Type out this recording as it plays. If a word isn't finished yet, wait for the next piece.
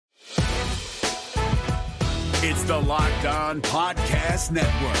It's the Locked On Podcast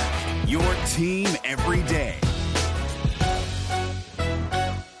Network, your team every day.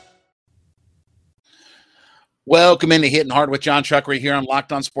 Welcome into Hittin Hard with John Chuckery here on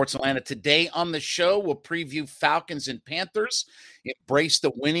Locked On Sports Atlanta. Today on the show, we'll preview Falcons and Panthers. Embrace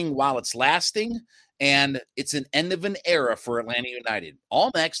the winning while it's lasting, and it's an end of an era for Atlanta United.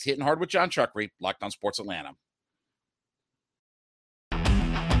 All next, Hittin Hard with John Chuckery, Locked On Sports Atlanta.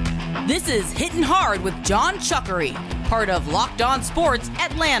 This is Hittin Hard with John Chuckery, part of Locked On Sports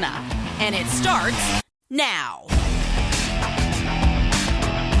Atlanta, and it starts now.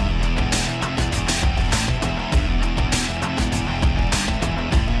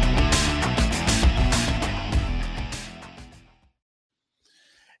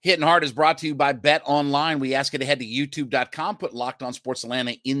 Hittin Hard is brought to you by Bet Online. We ask you to head to youtube.com, put Locked On Sports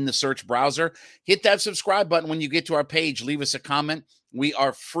Atlanta in the search browser. Hit that subscribe button when you get to our page. Leave us a comment. We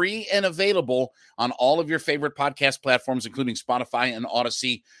are free and available on all of your favorite podcast platforms, including Spotify and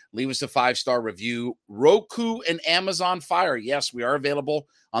Odyssey. Leave us a 5-star review. Roku and Amazon Fire. Yes, we are available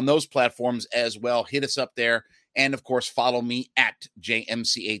on those platforms as well. Hit us up there. And, of course, follow me at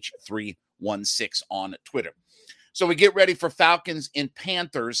JMCH316 on Twitter. So we get ready for Falcons and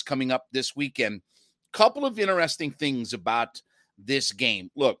Panthers coming up this weekend. Couple of interesting things about this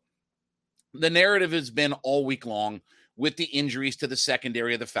game. Look, the narrative has been all week long with the injuries to the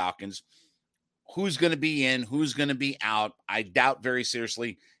secondary of the Falcons. Who's going to be in? Who's going to be out? I doubt very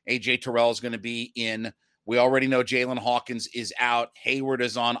seriously A.J. Terrell is going to be in. We already know Jalen Hawkins is out. Hayward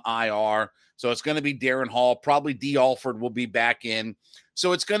is on IR. So it's going to be Darren Hall. Probably D. Alford will be back in.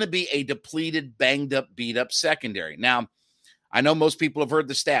 So it's going to be a depleted, banged-up, beat-up secondary. Now, I know most people have heard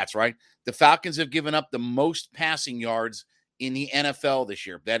the stats, right? The Falcons have given up the most passing yards in the NFL this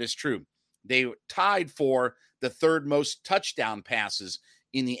year. That is true. They tied for the third most touchdown passes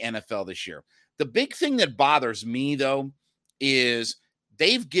in the NFL this year. The big thing that bothers me, though, is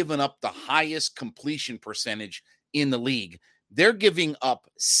they've given up the highest completion percentage in the league. They're giving up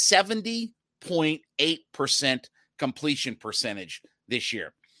 70.8% completion percentage this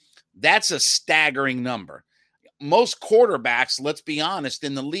year. That's a staggering number. Most quarterbacks, let's be honest,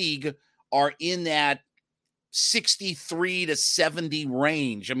 in the league are in that 63 to 70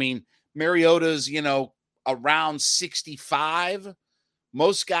 range. I mean, Mariota's, around 65.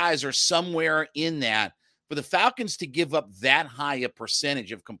 Most guys are somewhere in that. For the Falcons to give up that high a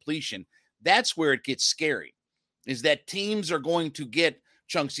percentage of completion, that's where it gets scary, is that teams are going to get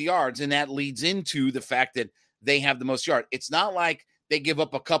chunks of yards, and that leads into the fact that they have the most yards. It's not like they give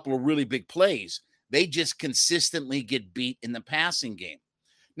up a couple of really big plays. They just consistently get beat in the passing game.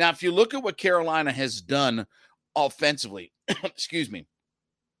 Now, if you look at what Carolina has done offensively,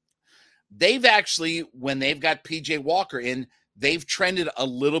 they've actually, when they've got P.J. Walker in, they've trended a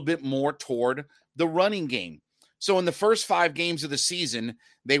little bit more toward the running game. So in the first 5 games of the season,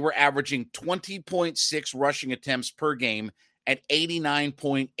 they were averaging 20.6 rushing attempts per game at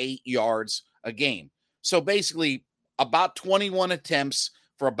 89.8 yards a game. So basically about 21 attempts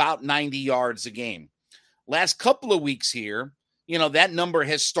for about 90 yards a game. Last couple of weeks here, that number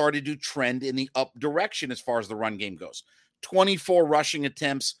has started to trend in the up direction as far as the run game goes. 24 rushing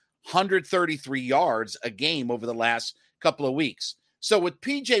attempts, 133 yards a game over the last couple of weeks. So with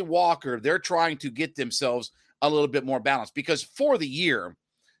P.J. Walker, they're trying to get themselves a little bit more balanced because for the year,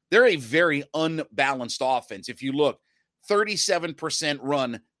 they're a very unbalanced offense. If you look, 37%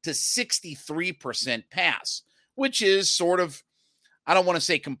 run to 63% pass, which is sort of, I don't want to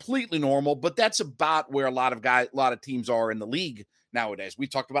say completely normal, but that's about where a lot of teams are in the league nowadays. We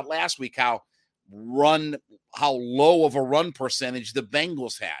talked about last week how low of a run percentage the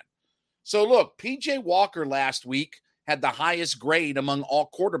Bengals had. So look, P.J. Walker last week had the highest grade among all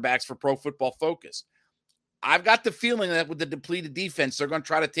quarterbacks for Pro Football Focus. I've got the feeling that with the depleted defense, they're going to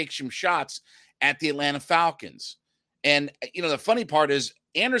try to take some shots at the Atlanta Falcons. And, the funny part is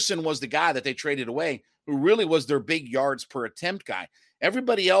Anderson was the guy that they traded away who really was their big yards per attempt guy.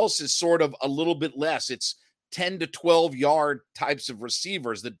 Everybody else is sort of a little bit less. It's 10 to 12 yard types of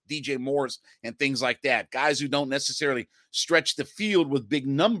receivers, the DJ Moores and things like that. Guys who don't necessarily stretch the field with big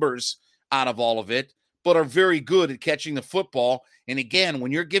numbers out of all of it, but are very good at catching the football. And again,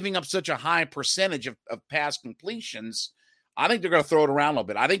 when you're giving up such a high percentage of pass completions, I think they're going to throw it around a little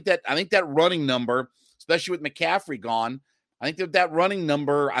bit. I think that running number, especially with McCaffrey gone, I think that running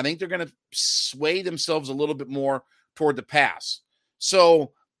number, I think they're going to sway themselves a little bit more toward the pass.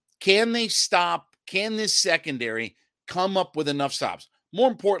 So can they stop? Can this secondary come up with enough stops?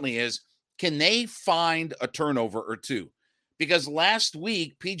 More importantly is, can they find a turnover or two? Because last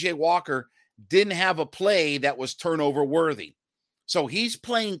week, P.J. Walker didn't have a play that was turnover worthy. So he's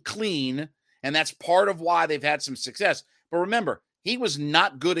playing clean, And that's part of why they've had some success. But remember, he was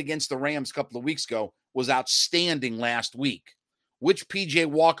not good against the Rams a couple of weeks ago, was outstanding last week. Which PJ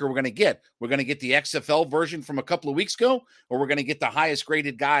Walker we're going to get? We're going to get the XFL version from a couple of weeks ago, or we're going to get the highest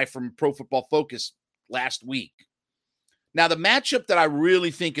graded guy from Pro Football Focus last week. Now, the matchup that I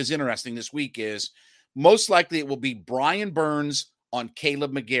really think is interesting this week is most likely it will be Brian Burns on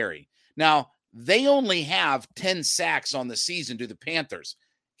Caleb McGarry. Now, they only have 10 sacks on the season to the Panthers.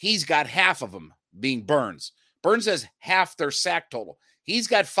 He's got half of them, being Burns. Burns has half their sack total. He's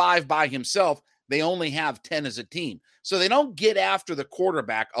got 5 by himself. They only have 10 as a team. So they don't get after the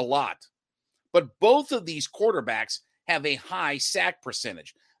quarterback a lot. But both of these quarterbacks have a high sack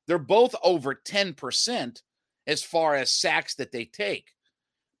percentage. They're both over 10% as far as sacks that they take.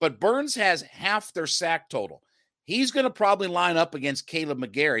 But Burns has half their sack total. He's going to probably line up against Caleb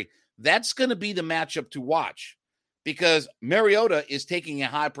McGarry. That's going to be the matchup to watch because Mariota is taking a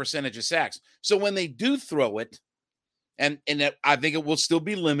high percentage of sacks. So when they do throw it, and I think it will still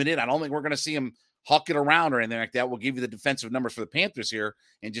be limited. I don't think we're going to see him huck it around or anything like that. We'll give you the defensive numbers for the Panthers here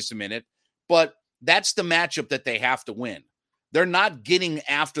in just a minute. But that's the matchup that they have to win. They're not getting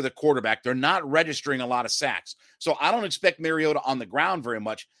after the quarterback. They're not registering a lot of sacks. So I don't expect Mariota on the ground very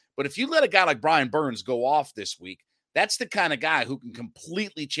much. But if you let a guy like Brian Burns go off this week, that's the kind of guy who can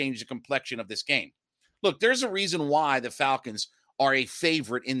completely change the complexion of this game. Look, there's a reason why the Falcons are a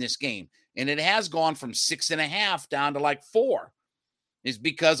favorite in this game. And it has gone from 6.5 down to like 4. Is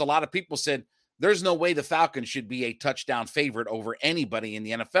because a lot of people said there's no way the Falcons should be a touchdown favorite over anybody in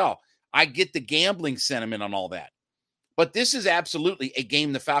the NFL. I get the gambling sentiment on all that. But this is absolutely a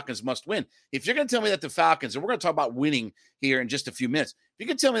game the Falcons must win. If you're going to tell me that the Falcons, and we're going to talk about winning here in just a few minutes, if you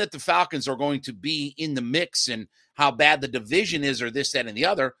can tell me that the Falcons are going to be in the mix and how bad the division is or this, that, and the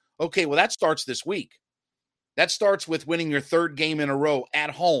other, okay, well, that starts this week. That starts with winning your 3rd game in a row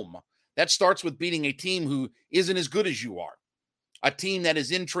at home. That starts with beating a team who isn't as good as you are, a team that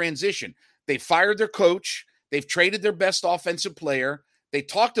is in transition. They fired their coach. They've traded their best offensive player. They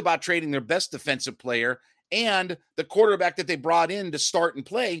talked about trading their best defensive player. And the quarterback that they brought in to start and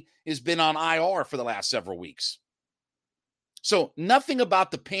play has been on IR for the last several weeks. So nothing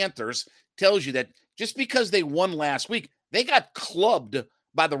about the Panthers tells you that just because they won last week, they got clubbed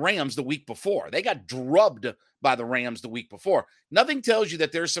by the Rams the week before. They got drubbed by the Rams the week before. Nothing tells you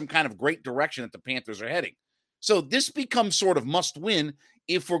that there's some kind of great direction that the Panthers are heading. So this becomes sort of must win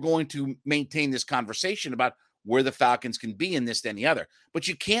if we're going to maintain this conversation about where the Falcons can be in this, than the other. But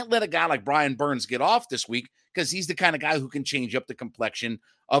you can't let a guy like Brian Burns get off this week because he's the kind of guy who can change up the complexion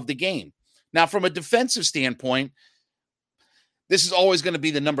of the game. Now, from a defensive standpoint, this is always going to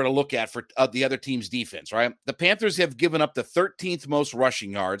be the number to look at for the other team's defense, right? The Panthers have given up the 13th most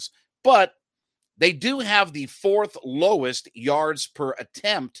rushing yards, but they do have the 4th lowest yards per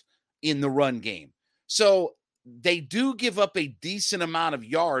attempt in the run game. So they do give up a decent amount of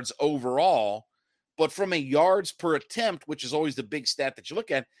yards overall, but from a yards per attempt, which is always the big stat that you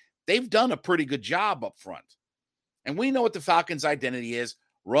look at, they've done a pretty good job up front. And we know what the Falcons' identity is.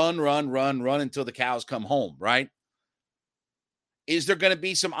 Run until the cows come home, right? Is there going to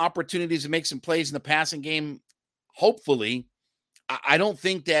be some opportunities to make some plays in the passing game? Hopefully. I don't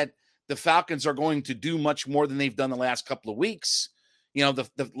think that the Falcons are going to do much more than they've done the last couple of weeks. You know,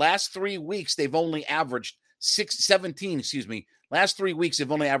 the last 3 weeks, they've only averaged 17. Last 3 weeks,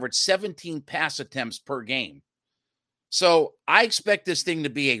 they've only averaged 17 pass attempts per game. So I expect this thing to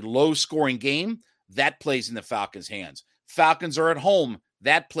be a low-scoring game. That plays in the Falcons' hands. Falcons are at home.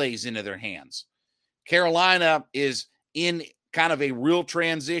 That plays into their hands. Carolina is in kind of a real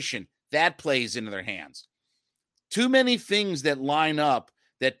transition. That plays into their hands. Too many things that line up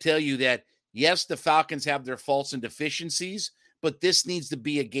that tell you that, yes, the Falcons have their faults and deficiencies, but this needs to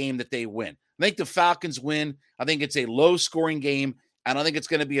be a game that they win. I think the Falcons win. I think it's a low-scoring game. I don't think it's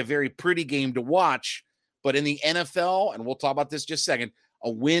going to be a very pretty game to watch. But in the NFL, and we'll talk about this just a second, a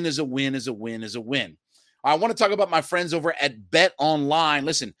win is a win is a win is a win. I want to talk about my friends over at Bet Online.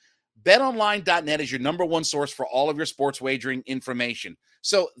 Listen, betonline.net is your number one source for all of your sports wagering information.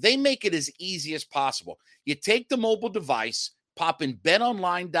 So they make it as easy as possible. You take the mobile device, pop in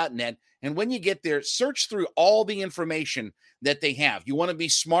betonline.net, and when you get there, search through all the information that they have. You want to be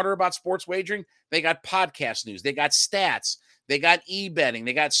smarter about sports wagering? They got podcast news. They got stats. They got e-betting.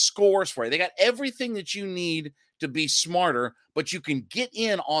 They got scores for you. They got everything that you need to be smarter, but you can get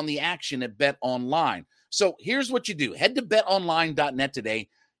in on the action at Bet Online. So here's what you do. Head to betonline.net today.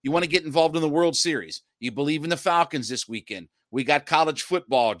 You want to get involved in the World Series. You believe in the Falcons this weekend. We got college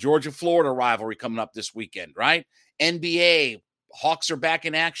football, Georgia-Florida rivalry coming up this weekend, right? NBA, Hawks are back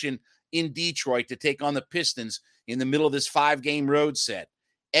in action in Detroit to take on the Pistons in the middle of this 5-game road set.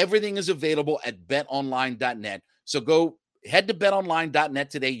 Everything is available at betonline.net. So go head to betonline.net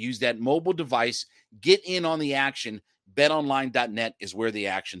today. Use that mobile device. Get in on the action. BetOnline.net is where the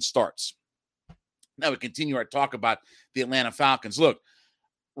action starts. Now we continue our talk about the Atlanta Falcons. Look,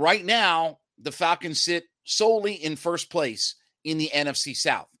 right now, the Falcons sit solely in first place in the NFC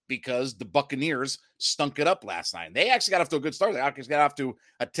South because the Buccaneers stunk it up last night. They actually got off to a good start. The Falcons got off to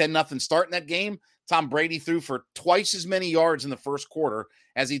a 10-0 start in that game. Tom Brady threw for twice as many yards in the first quarter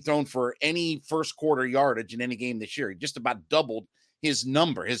as he'd thrown for any first quarter yardage in any game this year. He just about doubled his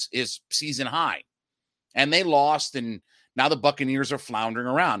number, his season high. And they lost, and now the Buccaneers are floundering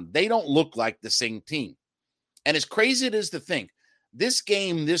around. They don't look like the same team. And as crazy it is to think, this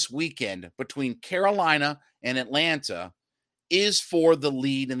game this weekend between Carolina and Atlanta is for the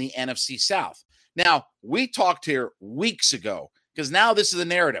lead in the NFC South. Now, we talked here weeks ago, because now this is the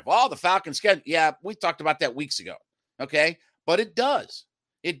narrative. Oh, the Falcons schedule. Yeah, we talked about that weeks ago. Okay. But it does.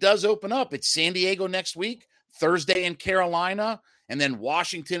 It does open up. It's San Diego next week, Thursday in Carolina, and then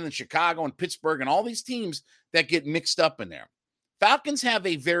Washington and Chicago and Pittsburgh and all these teams that get mixed up in there. Falcons have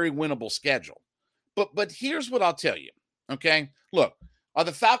a very winnable schedule. But here's what I'll tell you. Okay. Look, are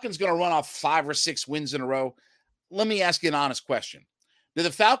the Falcons going to run off 5 or 6 wins in a row? Let me ask you an honest question. Do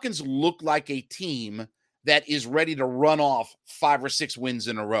the Falcons look like a team that is ready to run off 5 or 6 wins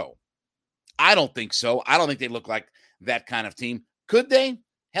in a row? I don't think so. I don't think they look like that kind of team. Could they?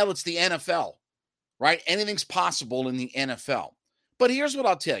 Hell, it's the NFL, right? Anything's possible in the NFL. But here's what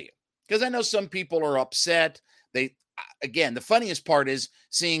I'll tell you, because I know some people are upset. Again, the funniest part is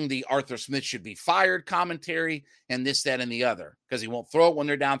seeing the Arthur Smith should be fired commentary and this, that, and the other, because he won't throw it when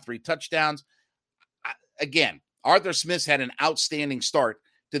they're down 3 touchdowns. Again, Arthur Smith's had an outstanding start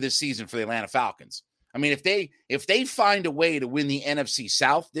to this season for the Atlanta Falcons. I mean, if they find a way to win the NFC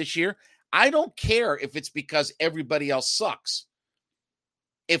South this year, I don't care if it's because everybody else sucks.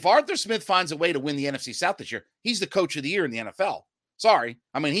 If Arthur Smith finds a way to win the NFC South this year, he's the coach of the year in the NFL. Sorry.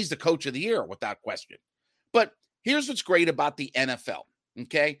 I mean, he's the coach of the year without question. But here's what's great about the NFL,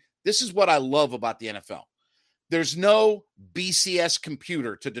 okay? This is what I love about the NFL. There's no BCS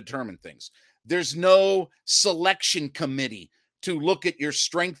computer to determine things. There's no selection committee to look at your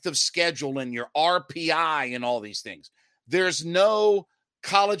strength of schedule and your RPI and all these things. There's no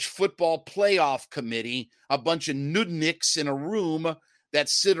college football playoff committee, a bunch of nudniks in a room that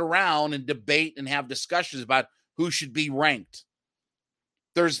sit around and debate and have discussions about who should be ranked.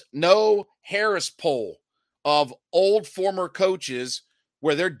 There's no Harris poll of old former coaches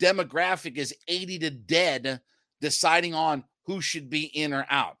where their demographic is 80 to dead deciding on who should be in or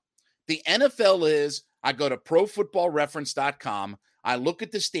out. The NFL is, I go to profootballreference.com, I look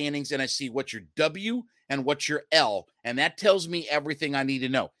at the standings and I see what's your W and what's your L, and that tells me everything I need to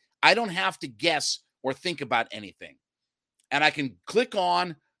know. I don't have to guess or think about anything. And I can click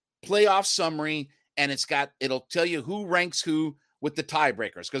on playoff summary, and it'll tell you who ranks who with the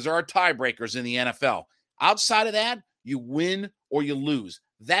tiebreakers, because there are tiebreakers in the NFL. Outside of that, you win or you lose.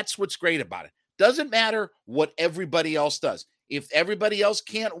 That's what's great about it. Doesn't matter what everybody else does. If everybody else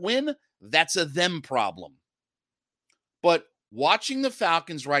can't win, that's a them problem. But watching the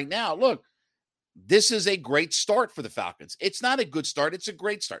Falcons right now, look, this is a great start for the Falcons. It's not a good start. It's a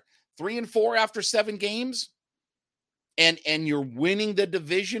great start. 3-4 after 7 games, and you're winning the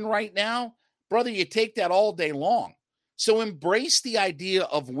division right now. Brother, you take that all day long. So embrace the idea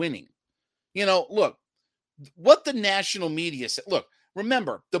of winning. You know, look, what the national media said. Look,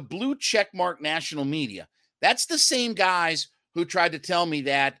 remember, the blue checkmark national media, that's the same guys who tried to tell me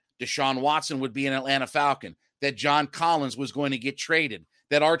that Deshaun Watson would be an Atlanta Falcon, that John Collins was going to get traded,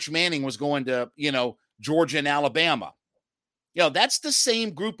 that Arch Manning was going to, Georgia and Alabama. That's the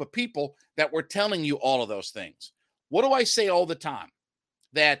same group of people that were telling you all of those things. What do I say all the time?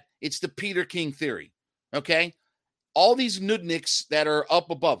 That it's the Peter King theory, okay? All these nudniks that are up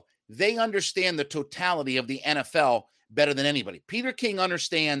above, they understand the totality of the NFL better than anybody. Peter King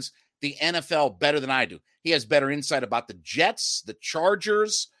understands the NFL better than I do. He has better insight about the Jets, the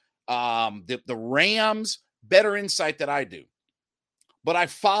Chargers, the Rams, better insight than I do. But I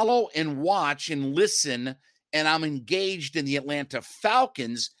follow and watch and listen, and I'm engaged in the Atlanta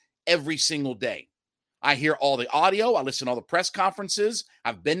Falcons every single day. I hear all the audio. I listen to all the press conferences.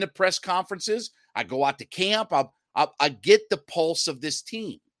 I've been to press conferences. I go out to camp. I get the pulse of this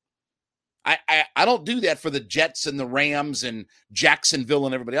team. I don't do that for the Jets and the Rams and Jacksonville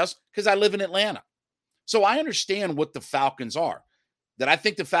and everybody else because I live in Atlanta. So I understand what the Falcons are. That I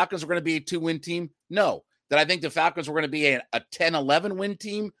think the Falcons are going to be a 2-win team? No. That I think the Falcons were going to be a 10-11 win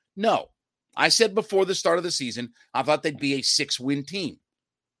team? No. I said before the start of the season, I thought they'd be a 6-win team.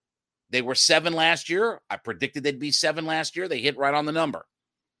 They were 7 last year. I predicted they'd be 7 last year. They hit right on the number.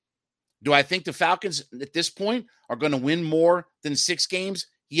 Do I think the Falcons at this point are going to win more than 6 games?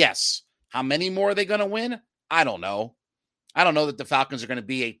 Yes. How many more are they going to win? I don't know. I don't know that the Falcons are going to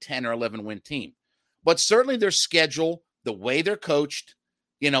be a 10 or 11 win team. But certainly their schedule, the way they're coached,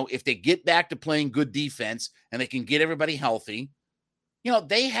 if they get back to playing good defense and they can get everybody healthy,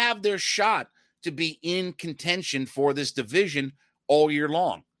 they have their shot to be in contention for this division all year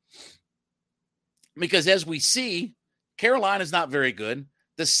long. Because as we see, Carolina's not very good.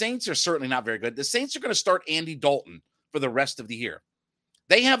 The Saints are certainly not very good. The Saints are going to start Andy Dalton for the rest of the year.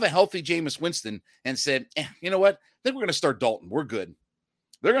 They have a healthy Jameis Winston and said, you know what? I think we're going to start Dalton. We're good.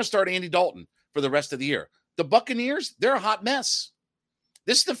 They're going to start Andy Dalton for the rest of the year. The Buccaneers, they're a hot mess.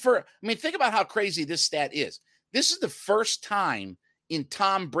 This is the first. Think about how crazy this stat is. This is the first time in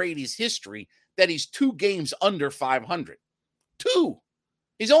Tom Brady's history that he's 2 games under 500. 2.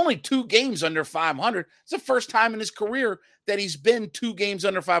 He's only 2 games under 500. It's the first time in his career that he's been 2 games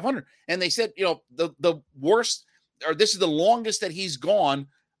under 500. And they said, the worst, or this is the longest that he's gone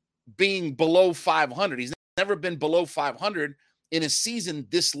being below 500. He's never been below 500 in a season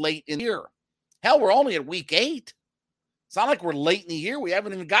this late in the year. Hell, we're only at week 8. It's not like we're late in the year. We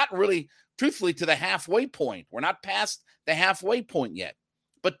haven't even gotten really, truthfully, to the halfway point. We're not past the halfway point yet,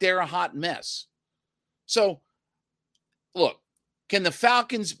 but they're a hot mess. So, look, can the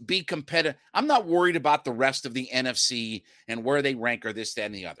Falcons be competitive? I'm not worried about the rest of the NFC and where they rank or this, that,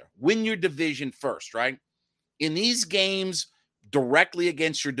 and the other. Win your division first, right? In these games directly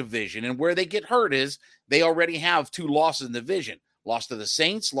against your division, and where they get hurt is they already have 2 losses in the division. Lost to the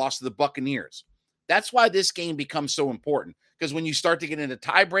Saints, lost to the Buccaneers. That's why this game becomes so important, because when you start to get into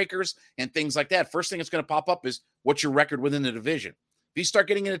tiebreakers and things like that, first thing that's going to pop up is what's your record within the division. If you start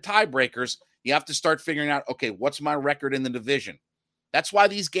getting into tiebreakers, you have to start figuring out, okay, what's my record in the division? That's why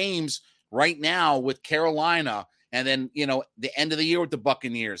these games right now with Carolina and then, the end of the year with the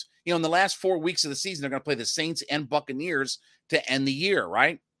Buccaneers, in the last 4 weeks of the season, they're going to play the Saints and Buccaneers to end the year,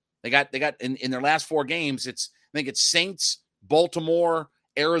 right? They got in their last 4 games, I think it's Saints, Baltimore,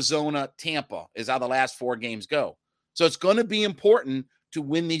 Arizona, Tampa is how the last 4 games go. So it's going to be important to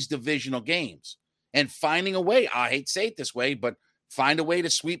win these divisional games and finding a way. I hate to say it this way, but find a way to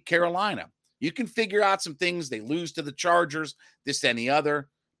sweep Carolina. You can figure out some things. They lose to the Chargers, this, and the other,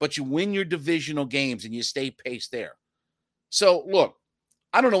 but you win your divisional games and you stay paced there. So, look,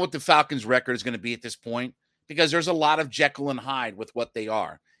 I don't know what the Falcons' record is going to be at this point because there's a lot of Jekyll and Hyde with what they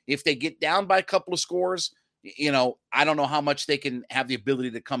are. If they get down by a couple of scores, I don't know how much they can have the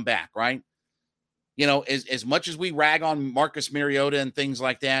ability to come back, right? As much as we rag on Marcus Mariota and things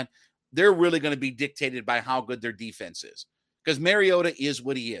like that, they're really going to be dictated by how good their defense is because Mariota is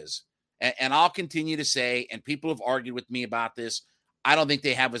what he is. And I'll continue to say, and people have argued with me about this, I don't think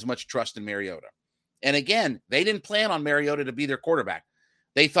they have as much trust in Mariota. And again, they didn't plan on Mariota to be their quarterback.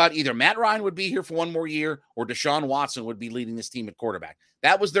 They thought either Matt Ryan would be here for 1 more year or Deshaun Watson would be leading this team at quarterback.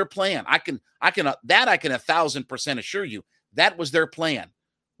 That was their plan. I can 1,000% assure you that was their plan.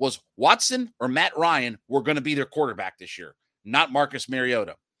 Was Watson or Matt Ryan were going to be their quarterback this year, not Marcus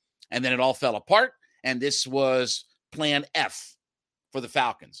Mariota. And then it all fell apart, and this was plan F for the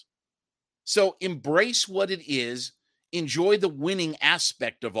Falcons. So embrace what it is. Enjoy the winning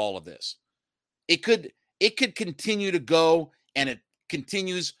aspect of all of this. It could continue to go, and it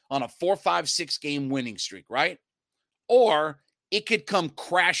continues on a 4, 5, 6 game winning streak, right? Or it could come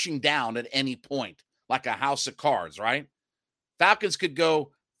crashing down at any point, like a house of cards, right? Falcons could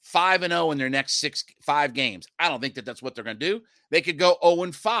go 5-0 in their next 5 games. I don't think that's what they're going to do. They could go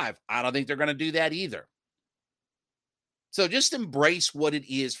 0-5. I don't think they're going to do that either. So just embrace what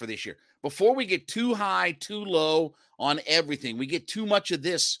it is for this year. Before we get too high, too low on everything, we get too much of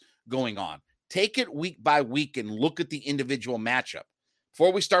this going on. Take it week by week and look at the individual matchup.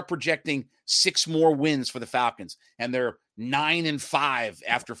 Before we start projecting 6 more wins for the Falcons, and they're 9-5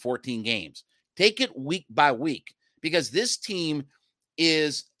 after 14 games. Take it week by week, because this team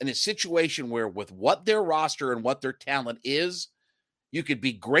is in a situation where with what their roster and what their talent is, you could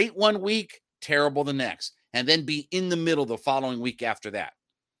be great 1 week, terrible the next, and then be in the middle the following week after that.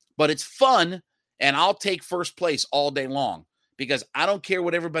 But it's fun, and I'll take first place all day long because I don't care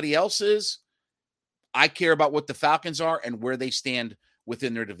what everybody else is. I care about what the Falcons are and where they stand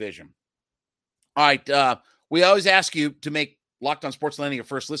within their division. All right, we always ask you to make Locked On Sports Atlanta your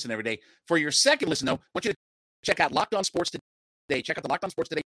first listen every day. For your second listen, though, I want you to check out Locked On Sports Today. Check out the Locked On Sports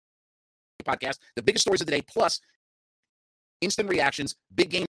Today podcast, the biggest stories of the day, plus instant reactions, big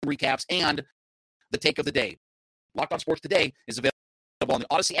game recaps, and the take of the day. Locked On Sports Today is available on the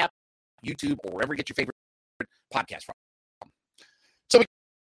Odyssey app, YouTube, or wherever you get your favorite podcast from. So we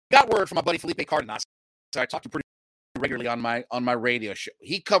got word from my buddy Felipe Cardenas. So I talked to him pretty regularly on my radio show.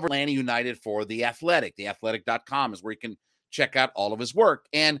 He covered Atlanta United for The Athletic. TheAthletic.com is where you can check out all of his work.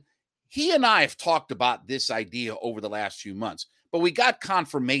 And he and I have talked about this idea over the last few months, but we got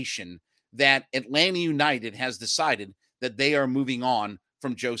confirmation that Atlanta United has decided that they are moving on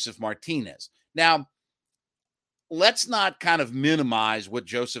from Josef Martinez. Now, let's not kind of minimize what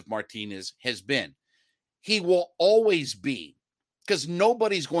Josef Martinez has been. He will always be, because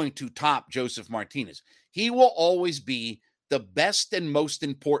nobody's going to top Josef Martinez. He will always be the best and most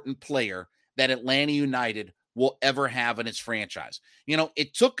important player that Atlanta United will ever have in its franchise. You know,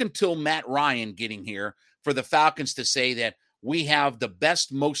 it took until Matt Ryan getting here for the Falcons to say that we have the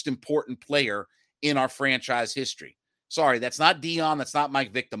best, most important player in our franchise history. Sorry, that's not Dion. That's not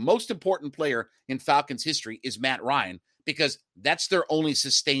Mike Vick. The most important player in Falcons history is Matt Ryan, because that's their only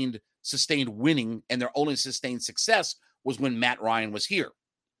sustained winning, and their only sustained success was when Matt Ryan was here.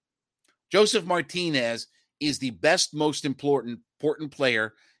 Josef Martinez is the best, most important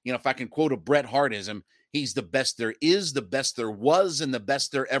player. You know, if I can quote a Bret Hartism, he's the best there is, the best there was, and the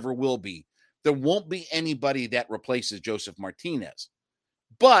best there ever will be. There won't be anybody that replaces Josef Martinez.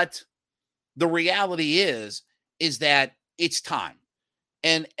 But the reality is that it's time.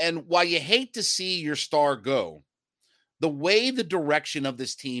 And while you hate to see your star go, the way the direction of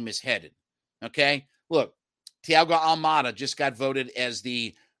this team is headed, okay? Look, Thiago Almada just got voted as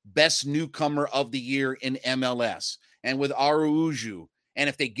the best newcomer of the year in MLS. And with Araujo, and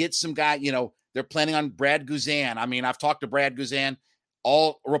if they get some guy, you know, they're planning on Brad Guzan. I mean, I've talked to Brad Guzan.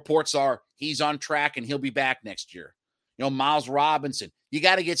 All reports are he's on track and he'll be back next year. You know, Miles Robinson, you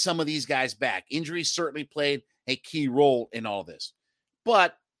got to get some of these guys back. Injuries certainly played a key role in all this.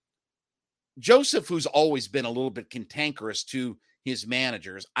 But Josef, who's always been a little bit cantankerous to his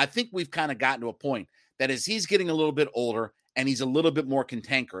managers, I think we've kind of gotten to a point that as he's getting a little bit older and he's a little bit more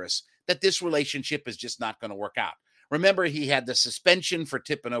cantankerous, that this relationship is just not going to work out. Remember, he had the suspension for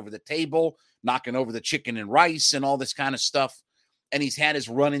tipping over the table, knocking over the chicken and rice and all this kind of stuff. And he's had his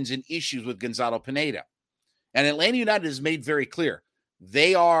run-ins and issues with Gonzalo Pineda. And Atlanta United has made very clear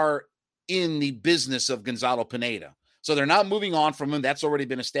they are in the business of Gonzalo Pineda. So they're not moving on from him. That's already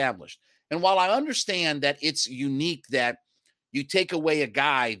been established. And while I understand that it's unique that you take away a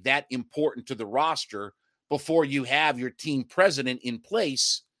guy that important to the roster before you have your team president in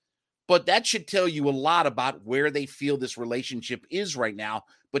place, but that should tell you a lot about where they feel this relationship is right now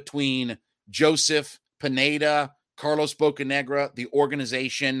between Josef, Pineda, Carlos Bocanegra, the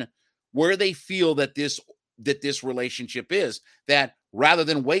organization, where they feel that this relationship is, that rather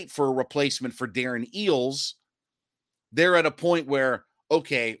than wait for a replacement for Darren Eales, they're at a point where,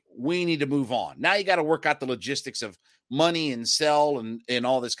 okay, we need to move on. Now you got to work out the logistics of money and sell and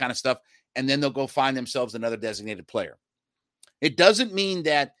all this kind of stuff, and then they'll go find themselves another designated player. It doesn't mean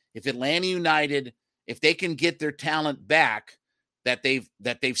that if Atlanta United, if they can get their talent back that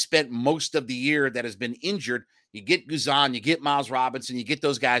they've spent most of the year that has been injured, you get Guzan, you get Miles Robinson, you get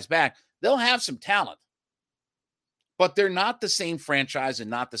those guys back, they'll have some talent. But they're not the same franchise and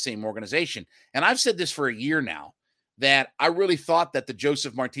not the same organization. And I've said this for a year now, that I really thought that the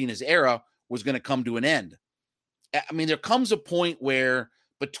Josef Martinez era was going to come to an end. I mean, there comes a point where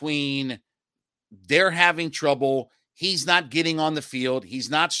between they're having trouble, he's not getting on the field, he's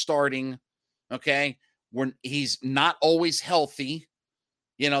not starting, okay? He's not always healthy.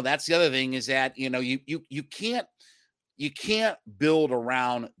 You know, that's the other thing, is that, you know, you can't build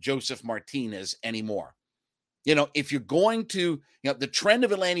around Josef Martinez anymore. You know, if you're going to, you know, the trend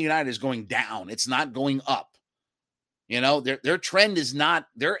of Atlanta United is going down. It's not going up. You know, their trend is not,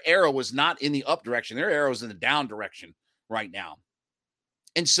 their arrow is not in the up direction. Their arrow is in the down direction right now.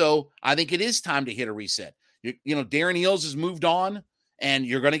 And so I think it is time to hit a reset. You know, Darren Eales has moved on, and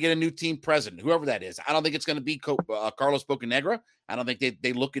you're going to get a new team president, whoever that is. I don't think it's going to be Carlos Bocanegra. I don't think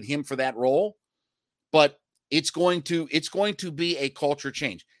they look at him for that role, but it's going to be a culture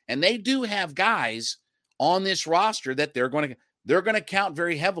change. And they do have guys on this roster that they're going to count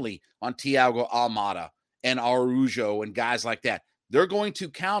very heavily on Thiago Almada and Araujo and guys like that. They're going to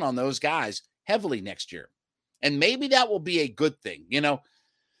count on those guys heavily next year. And maybe that will be a good thing. You know,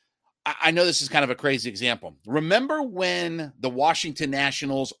 I know this is kind of a crazy example. Remember when the Washington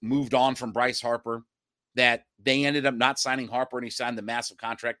Nationals moved on from Bryce Harper, that they ended up not signing Harper and he signed the massive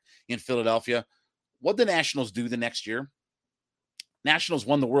contract in Philadelphia? What did the Nationals do the next year? Nationals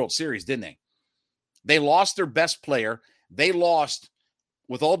won the World Series, didn't they? They lost their best player. They lost,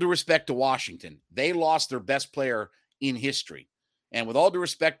 with all due respect to Washington, they lost their best player in history. And with all due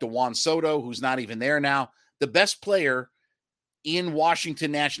respect to Juan Soto, who's not even there now, the best player in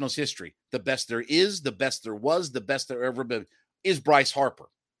Washington Nationals history, the best there is, the best there was, the best there ever been, is Bryce Harper.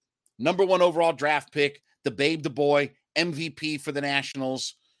 Number 1 overall draft pick. the babe, the boy, MVP for the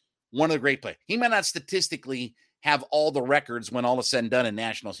Nationals, one of the great players. He might not statistically have all the records when all is said and done in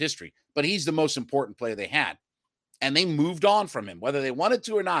Nationals history, but he's the most important player they had. And they moved on from him. Whether they wanted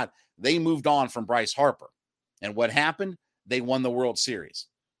to or not, they moved on from Bryce Harper. And what happened? They won the World Series.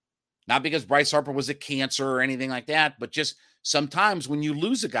 Not because Bryce Harper was a cancer or anything like that, but just sometimes when you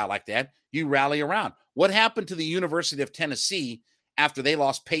lose a guy like that, you rally around. What happened to the University of Tennessee after they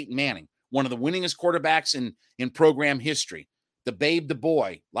lost Peyton Manning, one of the winningest quarterbacks in program history? The babe, the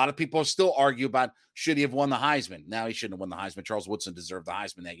boy. A lot of people still argue about should he have won the Heisman. Now he shouldn't have won the Heisman. Charles Woodson deserved the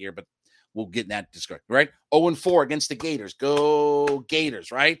Heisman that year, but we'll get in that discussion, right? 0-4 against the Gators. Go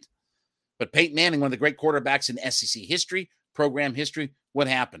Gators, right? But Peyton Manning, one of the great quarterbacks in SEC history, program history. What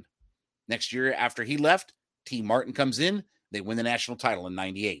happened? Next year after he left, T. Martin comes in. They win the national title in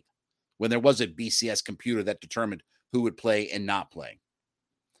 98 when there was a BCS computer that determined who would play and not play.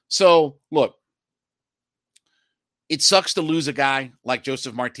 So, look, it sucks to lose a guy like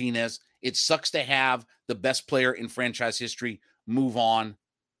Joseph Martinez. It sucks to have the best player in franchise history move on.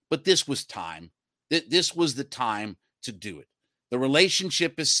 But this was time. This was the time to do it. The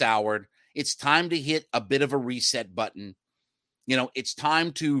relationship is soured. It's time to hit a bit of a reset button. You know, it's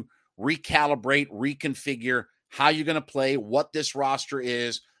time to recalibrate, reconfigure how you're going to play, what this roster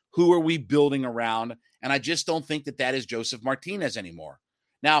is, who are we building around. And I just don't think that is Joseph Martinez anymore.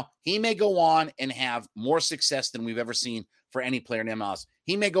 Now, he may go on and have more success than we've ever seen for any player in MLS.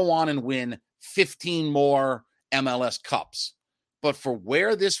 He may go on and win 15 more MLS Cups. But for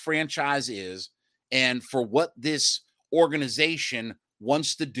where this franchise is and for what this organization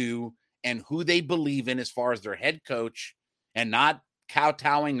wants to do and who they believe in as far as their head coach, and not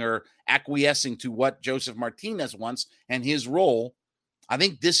kowtowing or acquiescing to what Joseph Martinez wants and his role, I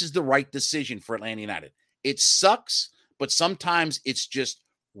think this is the right decision for Atlanta United. It sucks, but sometimes it's just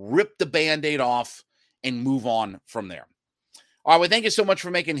rip the Band-Aid off and move on from there. All right, well, thank you so much for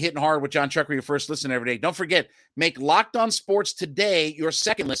making Hittin' Hard with John Chuckery your first listen every day. Don't forget, make Locked On Sports Today your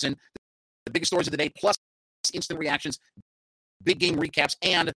second listen. The biggest stories of the day, plus instant reactions, big game recaps,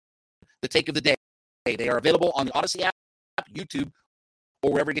 and the take of the day. They are available on the Odyssey app, YouTube,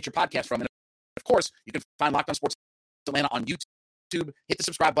 or wherever you get your podcast from. And of course, you can find Locked On Sports Atlanta on YouTube. Hit the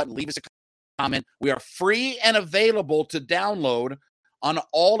subscribe button, leave us a comment. We are free and available to download on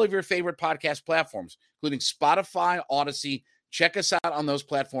all of your favorite podcast platforms, including Spotify, Odyssey. Check us out on those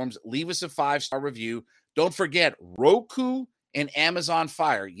platforms. Leave us a 5-star review. Don't forget Roku and Amazon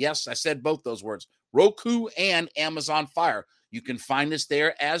Fire. Yes, I said both those words. Roku and Amazon Fire. You can find us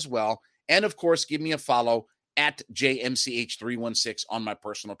there as well. And, of course, give me a follow at JMCH316 on my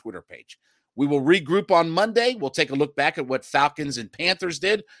personal Twitter page. We will regroup on Monday. We'll take a look back at what Falcons and Panthers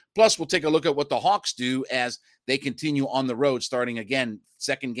did. Plus, we'll take a look at what the Hawks do as they continue on the road, starting again,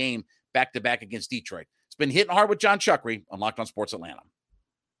 second game back-to-back against Detroit. It's been Hittin' Hard with John Chuckery on Locked On Sports Atlanta.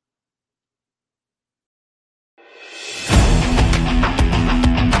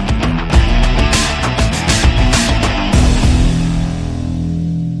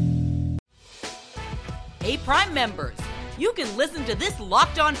 Hey, Prime members, you can listen to this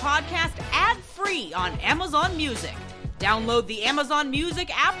Locked On podcast ad-free on Amazon Music. Download the Amazon Music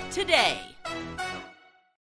app today.